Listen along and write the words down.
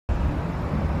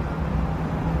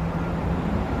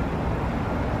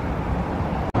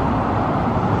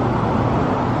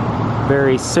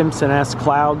very Simpson-esque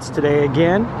clouds today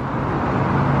again.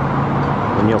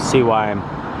 And you'll see why I'm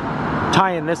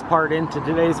tying this part into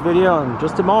today's video in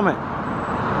just a moment.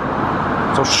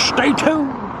 So stay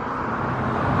tuned.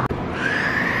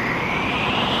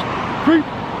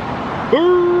 Creepers!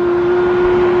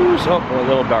 Oh, we're a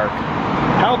little dark.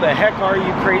 How the heck are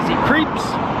you crazy creeps?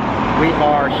 We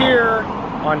are here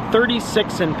on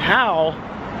 36 and Powell,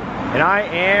 and I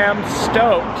am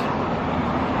stoked.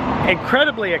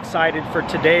 Incredibly excited for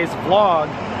today's vlog.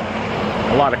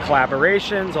 A lot of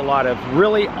collaborations, a lot of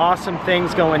really awesome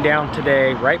things going down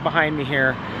today, right behind me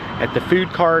here at the food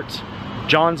carts,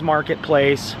 John's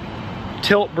Marketplace,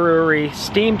 Tilt Brewery,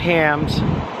 Steamed Hams,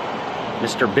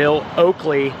 Mr. Bill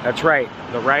Oakley, that's right,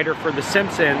 the writer for The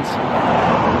Simpsons.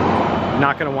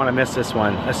 Not gonna wanna miss this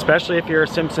one, especially if you're a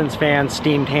Simpsons fan.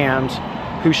 Steamed Hams,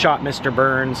 Who Shot Mr.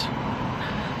 Burns?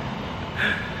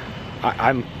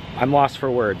 I'm lost for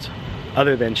words.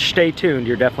 Other than stay tuned,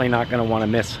 you're definitely not gonna wanna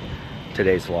miss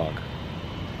today's vlog.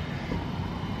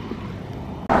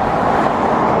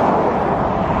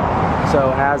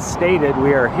 So as stated,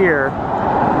 we are here,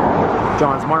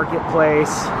 John's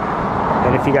Marketplace,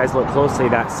 and if you guys look closely,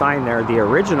 that sign there, the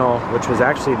original, which was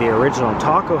actually the original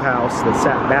taco house that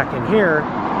sat back in here,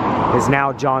 is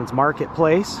now John's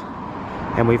Marketplace.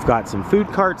 And we've got some food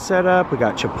carts set up. We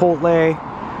got Chipotle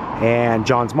and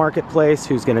John's Marketplace,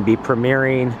 who's gonna be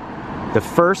premiering the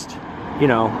first, you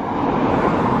know,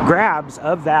 grabs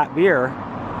of that beer.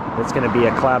 That's gonna be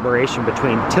a collaboration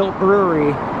between Tilt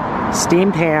Brewery,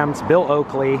 Steamed Hams, Bill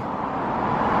Oakley,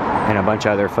 and a bunch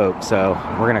of other folks. So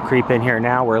we're gonna creep in here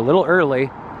now. We're a little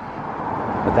early,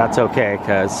 but that's okay,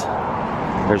 because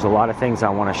there's a lot of things I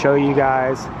wanna show you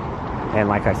guys. And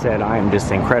like I said, I am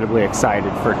just incredibly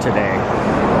excited for today.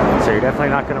 So you're definitely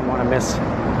not gonna wanna miss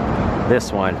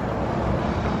this one.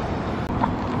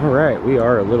 All right, we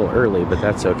are a little early, but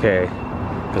that's okay,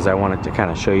 because I wanted to kind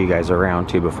of show you guys around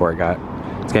too before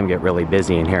it's gonna get really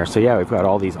busy in here. So yeah, we've got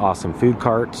all these awesome food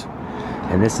carts,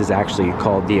 and this is actually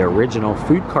called the original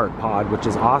food cart pod, which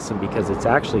is awesome because it's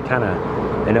actually kind of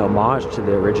an homage to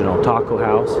the original taco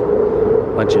house.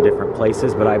 A bunch of different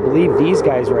places, but I believe these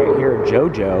guys right here,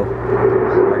 Jojo,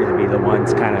 are gonna be the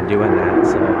ones kind of doing that.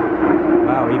 So,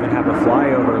 wow, we even have a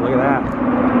flyover, look at that.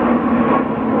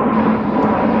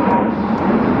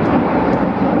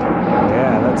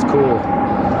 Yeah, that's cool.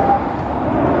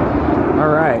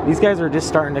 All right, these guys are just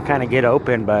starting to kind of get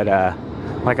open, but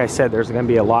like I said, there's gonna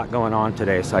be a lot going on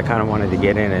today, so I kind of wanted to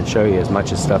get in and show you as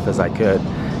much as stuff as I could.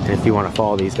 And if you want to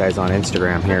follow these guys on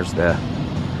Instagram, here's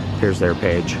their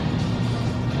page.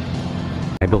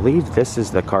 I believe this is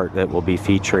the cart that will be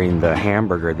featuring the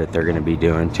hamburger that they're gonna be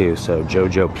doing too, so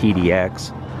Jojo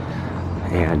PDX.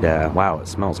 And wow, it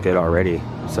smells good already.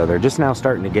 So they're just now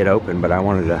starting to get open, but I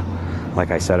wanted to,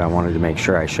 like I said, I wanted to make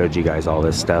sure I showed you guys all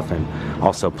this stuff and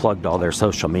also plugged all their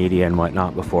social media and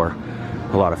whatnot before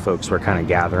a lot of folks were kind of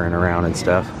gathering around and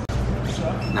stuff.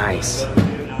 Nice.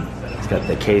 It's got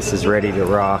the cases ready to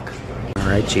rock. All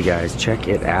right, you guys, check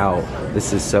it out.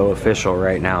 This is so official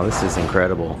right now. This is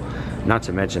incredible. Not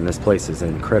to mention this place is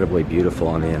incredibly beautiful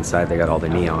on the inside. They got all the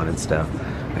neon and stuff.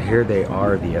 But here they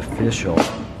are, the official.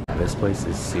 This place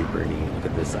is super neat. Look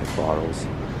at this, like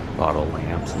bottle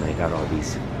lamps, and they got all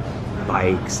these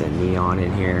bikes and neon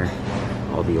in here.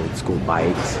 All the old school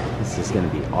bikes. This is gonna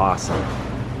be awesome.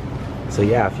 So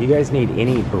yeah, if you guys need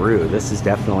any brew, this is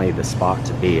definitely the spot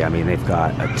to be. I mean, they've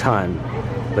got a ton,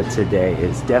 but today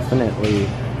is definitely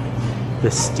the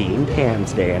Steamed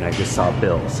Hams day, and I just saw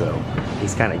Bill, so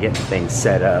he's kind of getting things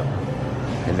set up,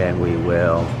 and then we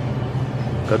will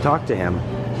go talk to him.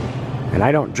 And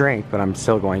I don't drink, but I'm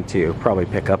still going to probably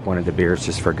pick up one of the beers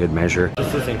just for good measure.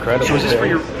 This is incredible. So is this for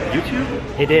your YouTube?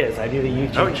 It is. I do the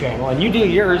YouTube channel, and you do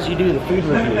yours. You do the food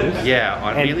reviews.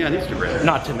 Yeah, mainly on Instagram.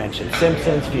 Not to mention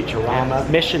Simpsons, Futurama,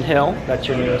 Mission Hill. That's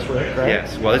your newest work, right?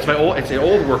 Yes. Well, it's an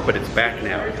old work, but it's back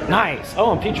now. Nice.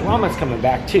 Oh, and Futurama's coming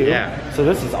back too. Yeah. So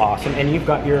this is awesome. And you've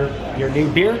got your new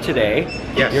beer today.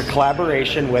 Yes. Your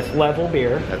collaboration with Level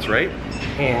Beer. That's right.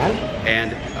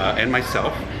 And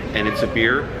myself. And it's a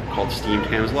beer called Steamed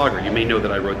Hams Lager. You may know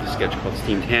that I wrote this sketch called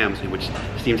Steamed Hams, in which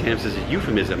Steamed Hams is a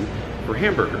euphemism for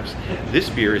hamburgers. This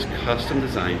beer is custom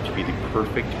designed to be the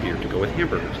perfect beer to go with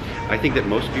hamburgers. I think that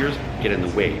most beers get in the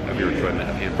way of your enjoyment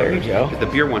of hamburgers. There you go. Because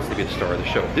the beer wants to be the star of the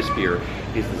show. This beer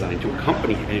is designed to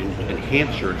accompany and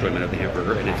enhance your enjoyment of the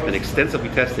hamburger, and it's been extensively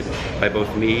tested by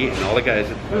both me and all the guys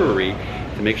at the brewery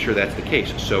to make sure that's the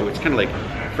case. So it's kind of like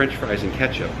French fries and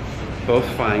ketchup. both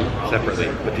fine separately,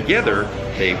 but together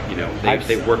they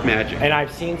work magic. And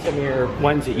I've seen some of your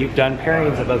ones that you've done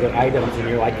pairings of other items, and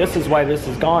you're like, this is why this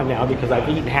is gone now, because I've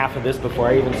eaten half of this before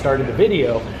I even started the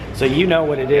video, so you know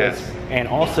what it is. Yes. And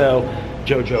also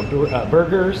Jojo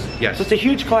burgers. Yes. So it's a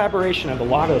huge collaboration of a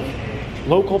lot of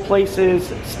local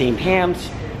places, steamed hams,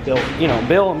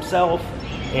 Bill himself,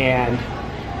 and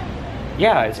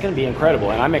yeah, it's going to be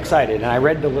incredible, and I'm excited. And I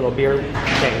read the little beer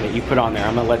thing that you put on there.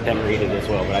 I'm going to let them read it as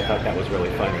well, but I thought that was really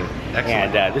funny.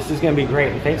 Excellent. And this is going to be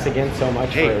great. And thanks again so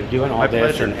much for doing all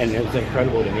this. And it was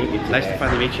incredible to meet you today. Nice to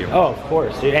finally meet you. Oh, of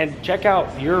course. And check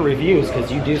out your reviews,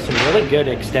 because you do some really good,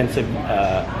 extensive,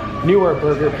 newer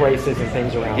burger places and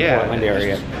things around the Portland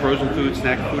area. Frozen food,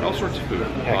 snack food, all sorts of food.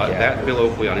 That Bill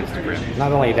Oakley on Instagram.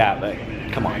 Not only that, but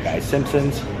come on, guys.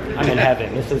 Simpsons, I'm in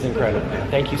heaven. This is incredible.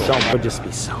 Thank you so much. It would just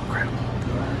be so incredible.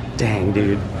 Dang,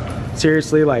 dude.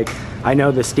 Seriously, like, I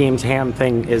know the steamed ham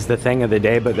thing is the thing of the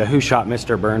day, but the Who Shot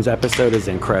Mr. Burns episode is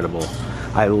incredible.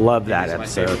 I love that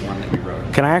episode. My favorite one that you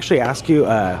wrote. Can I actually ask you,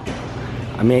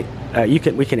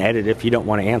 we can edit if you don't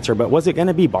want to answer, but was it going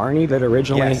to be Barney that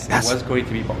originally? Yes, it was going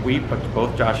to be.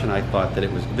 Both Josh and I thought that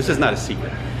it was. This is not a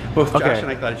secret. Both Josh and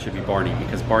I thought it should be Barney,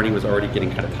 because Barney was already getting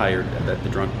kind of tired of the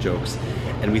drunk jokes,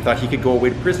 and we thought he could go away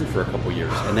to prison for a couple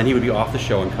years, and then he would be off the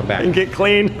show and come back and get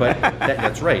clean. But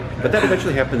that's right. But that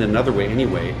eventually happened another way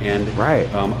anyway, and I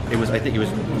think it was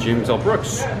James L.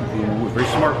 Brooks, who was very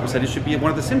smart, who said it should be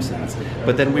one of the Simpsons.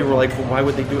 But then we were like, well, why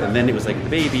would they do it? And then it was like the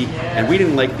baby, and we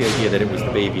didn't like the idea that it was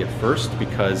the baby at first,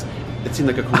 because it seemed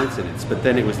like a coincidence, but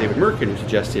then it was David Merkin who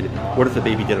suggested, what if the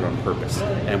baby did it on purpose?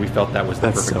 And we felt that was the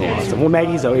perfect answer. Awesome. Well,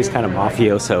 Maggie's always kind of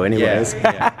mafioso anyways.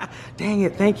 Yeah. Dang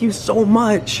it, thank you so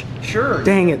much. Sure.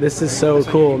 Dang it, this is so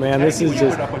cool, man. This is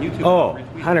just,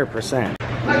 100%.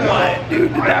 What?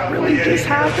 Dude, did that really just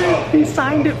happen? He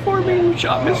signed it for me.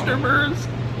 Shot Mr. Burns.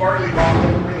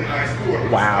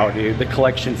 Wow, dude, the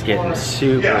collection's getting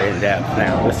super in-depth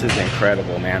now. This is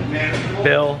incredible, man.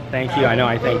 Bill, thank you. I know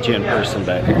I thanked you in person,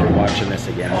 but if you're watching this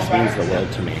again, this means the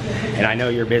world to me. And I know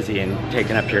you're busy and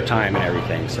taking up your time and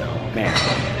everything, so,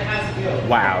 man.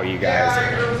 Wow, you guys.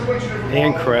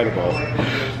 Incredible.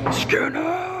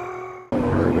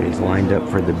 Everybody's lined up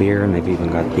for the beer, and they've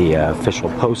even got the official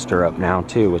poster up now,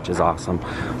 too, which is awesome.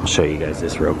 I'll show you guys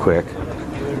this real quick.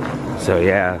 So,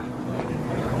 yeah.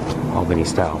 Albany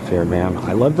style fare, man.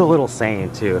 I love the little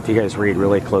saying too, if you guys read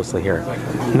really closely here.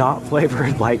 Not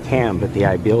flavored like ham, but the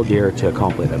ideal beer to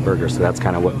accompany the burger. So that's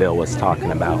kind of what Bill was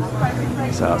talking about.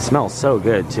 So it smells so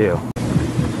good too.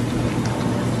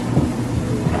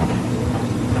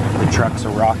 The trucks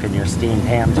are rocking, your steamed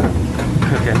hams are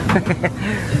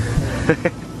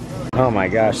cooking. Oh my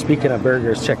gosh, speaking of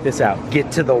burgers, check this out.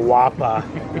 Get to the Whopper.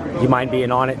 You mind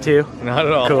being on it too? Not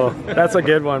at all. Cool. That's a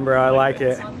good one, bro. I like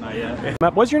it. Not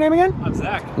yet. What's your name again? I'm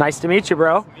Zach. Nice to meet you,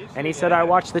 bro. Nice to meet you. And he said I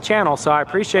watched the channel, so I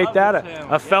appreciate that.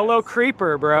 A fellow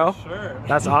creeper, bro. Sure.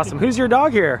 That's awesome. Who's your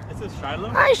dog here? This is Shiloh.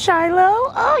 Hi,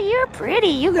 Shiloh. Oh, you're pretty.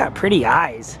 You got pretty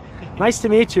eyes. Nice to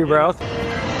meet you, bro. All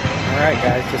right,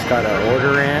 guys, just got our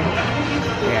order in. And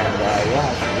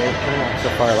yeah, it's a great turnout so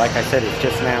far. Like I said, it's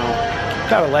just now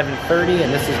about 11:30,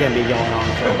 and this is going to be going on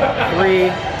for about 3.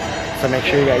 So make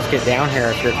sure you guys get down here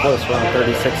if you're close. We're on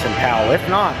 36 and Powell. If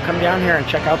not, come down here and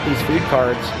check out these food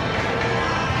cards.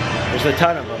 There's a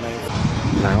ton of them.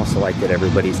 And I also like that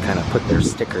everybody's kind of put their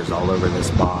stickers all over this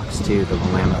box too, the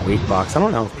Willamette Week box. I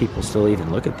don't know if people still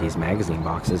even look at these magazine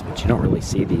boxes, but you don't really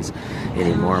see these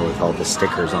anymore with all the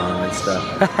stickers on them and stuff.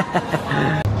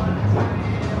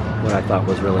 What I thought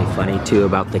was really funny too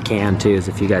about the can too is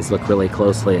if you guys look really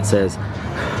closely, it says,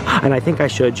 and I think I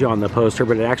showed you on the poster,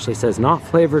 but it actually says not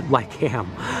flavored like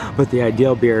ham, but the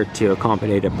ideal beer to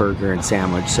accompany a burger and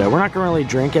sandwich. So we're not gonna really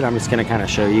drink it. I'm just gonna kind of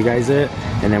show you guys it,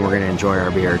 and then we're gonna enjoy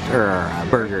our beer or our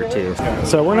burger too.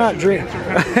 So we're not drinking.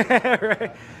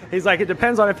 Right? He's like, it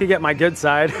depends on if you get my good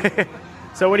side.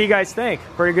 So what do you guys think?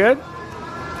 Pretty good?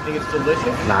 I think it's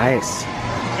delicious. Nice.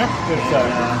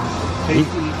 It's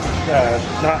tasty.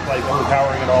 Not like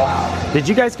overpowering at all. Did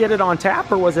you guys get it on tap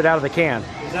or was it out of the can?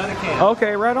 It's out of the can.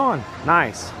 Okay, right on.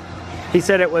 Nice. He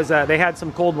said it was, they had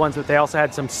some cold ones, but they also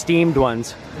had some steamed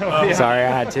ones. Oh, yeah. Sorry,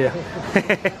 I had to.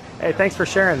 Hey, thanks for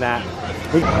sharing that.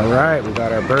 All right, we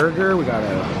got our burger, we got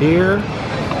our beer,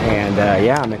 and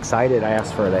yeah, I'm excited. I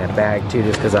asked for that bag too,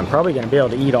 just because I'm probably going to be able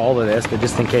to eat all of this, but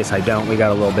just in case I don't, we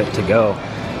got a little bit to go.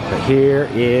 But here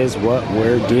is what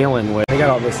we're dealing with. They got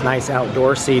all this nice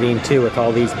outdoor seating too with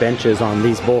all these benches on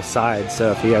these both sides.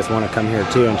 So if you guys want to come here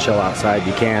too and chill outside,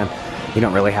 you can. You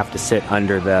don't really have to sit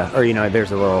under the, or you know,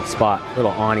 there's a little spot,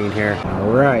 little awning here.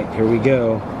 All right, here we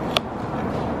go.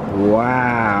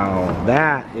 Wow,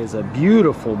 that is a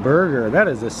beautiful burger. That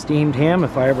is a steamed ham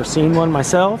if I ever seen one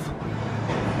myself.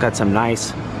 Got some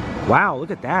nice, wow,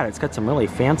 look at that. It's got some really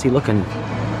fancy looking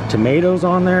tomatoes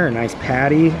on there, a nice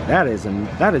patty. That is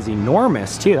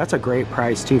enormous too. That's a great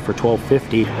price too for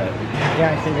 $12.50.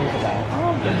 Yeah, I think there's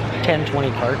about 10,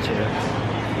 20 carts here.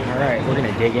 All right, we're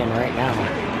gonna dig in right now.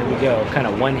 Here we go, kind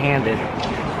of one-handed.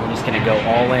 We're just gonna go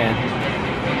all in.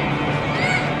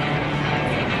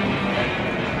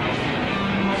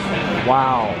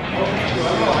 Wow.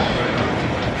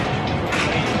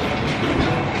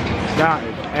 That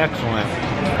is excellent.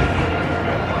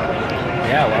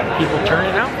 Yeah, a lot of people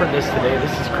turning out for this today.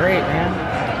 This is great, man.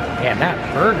 Man,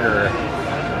 that burger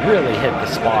really hit the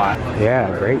spot.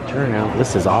 Yeah, great turnout.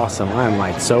 This is awesome. I'm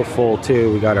like so full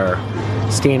too. We got our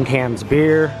steamed hams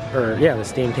beer, the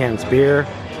steamed hams beer.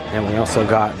 And we also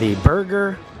got the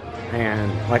burger.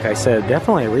 And like I said,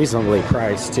 definitely reasonably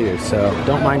priced too. So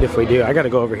don't mind if we do. I got to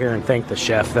go over here and thank the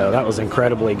chef though. That was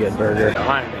incredibly good burger.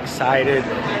 I'm excited.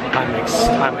 I'm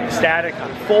ecstatic.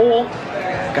 I'm full.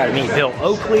 Got to meet Bill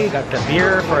Oakley. Got the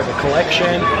beer for the collection,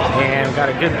 and got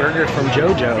a good burger from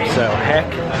Jojo. So heck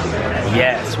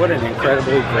yes, what an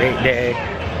incredibly great day.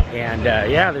 And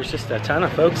yeah, there's just a ton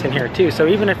of folks in here too. So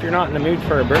even if you're not in the mood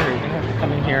for a burger, you're gonna have to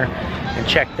come in here and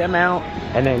check them out,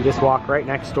 and then just walk right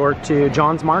next door to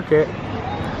John's Market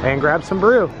and grab some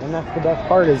brew. And that's the best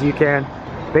part, is you can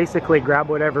basically grab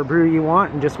whatever brew you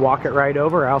want and just walk it right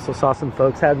over. I also saw some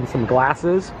folks having some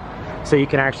glasses, so you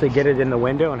can actually get it in the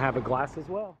window and have a glass as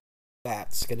well.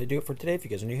 That's gonna do it for today. If you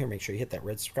guys are new here, make sure you hit that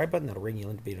red subscribe button. That'll ring you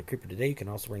in to be a creeper today. You can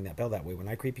also ring that bell. That way when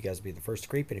I creep, you guys will be the first to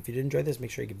creep. And if you did enjoy this,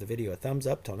 make sure you give the video a thumbs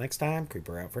up. Till next time,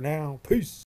 Creeper out for now.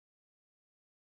 Peace.